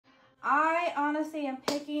I honestly am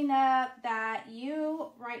picking up that you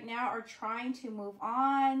right now are trying to move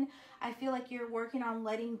on. I feel like you're working on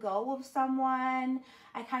letting go of someone.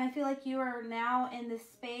 I kind of feel like you are now in this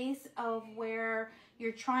space of where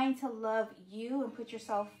you're trying to love you and put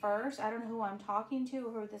yourself first. I don't know who I'm talking to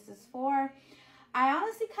or who this is for. I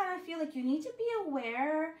honestly kind of feel like you need to be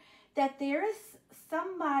aware that there is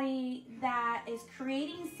somebody that is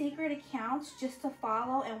creating secret accounts just to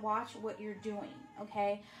follow and watch what you're doing,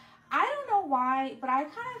 okay? I don't know why, but I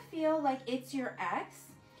kind of feel like it's your ex.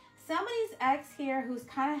 Somebody's ex here who's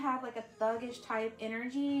kind of have like a thuggish type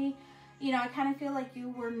energy. You know, I kind of feel like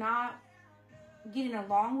you were not getting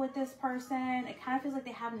along with this person. It kind of feels like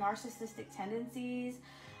they have narcissistic tendencies.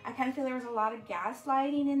 I kind of feel there was a lot of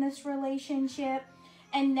gaslighting in this relationship.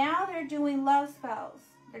 And now they're doing love spells.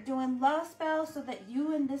 They're doing love spells so that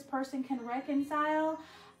you and this person can reconcile.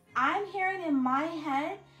 I'm hearing in my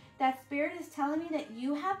head that Spirit is telling me that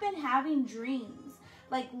you have been having dreams.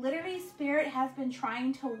 Like literally Spirit has been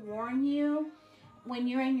trying to warn you when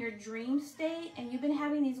you're in your dream state and you've been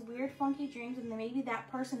having these weird funky dreams, and then maybe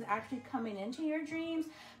that person's actually coming into your dreams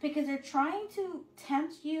because they're trying to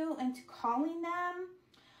tempt you into calling them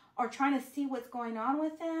or trying to see what's going on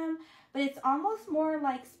with them. But it's almost more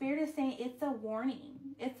like Spirit is saying it's a warning.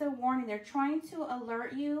 It's a warning. They're trying to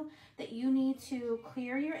alert you that you need to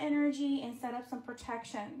clear your energy and set up some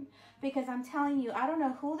protection. Because I'm telling you, I don't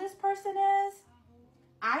know who this person is.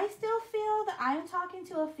 I still feel that I'm talking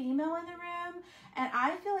to a female in the room, and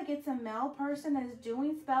I feel like it's a male person that is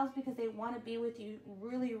doing spells because they want to be with you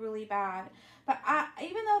really, really bad. But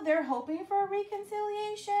even though they're hoping for a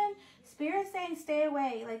reconciliation, Spirit's saying stay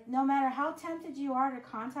away. Like no matter how tempted you are to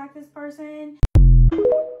contact this person,